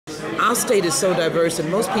Our state is so diverse, and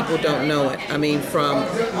most people don't know it. I mean, from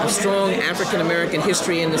a strong African-American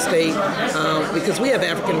history in the state, because we have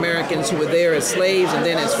African-Americans who were there as slaves and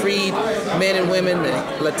then as freed men and women,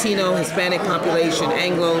 the Latino, Hispanic population,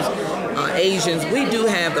 Anglos, Asians. We do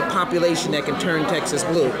have the population that can turn Texas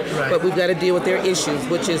blue, but we've got to deal with their issues,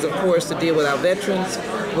 which is, of course, to deal with our veterans,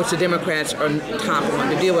 which the Democrats are top on,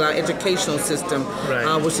 to deal with our educational system,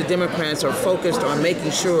 which the Democrats are focused on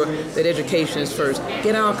making sure that education is first.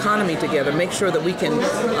 Get our economy together, make sure that we can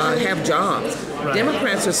have jobs.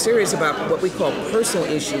 Democrats are serious about what we call personal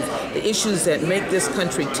issues, the issues that make this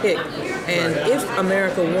country tick. And if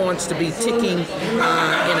America wants to be ticking in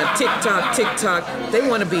a tick-tock, they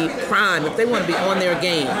want to be prime, if they want to be on their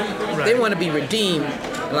game, they want to be redeemed,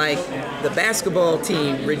 like the basketball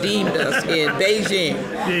team redeemed us in Beijing,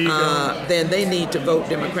 then they need to vote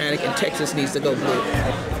Democratic, and Texas needs to go blue.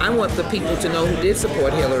 I want the people to know who did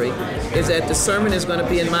support Hillary is that the sermon is going to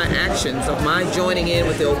be in my actions of my joining in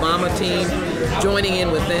with the Obama team, joining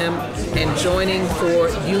in with them, and joining for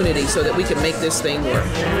unity so that we can make this thing work.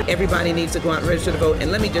 Everybody needs to go out and register to vote.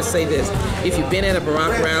 And let me just say this. If you've been at a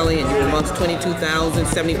Barack rally and you're amongst 22,000,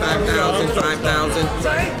 75,000,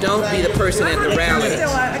 5,000, don't be the person at the rally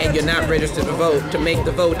and you're not registered to vote to make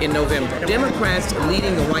the vote in November. Democrats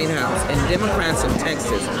leading the White House and Democrats in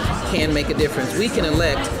Texas can make a difference. We can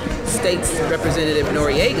elect State Representative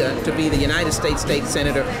Noriega to be the United States State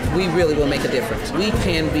Senator. We really will make a difference. We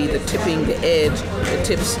can be the tipping the edge that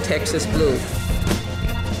tips Texas blue.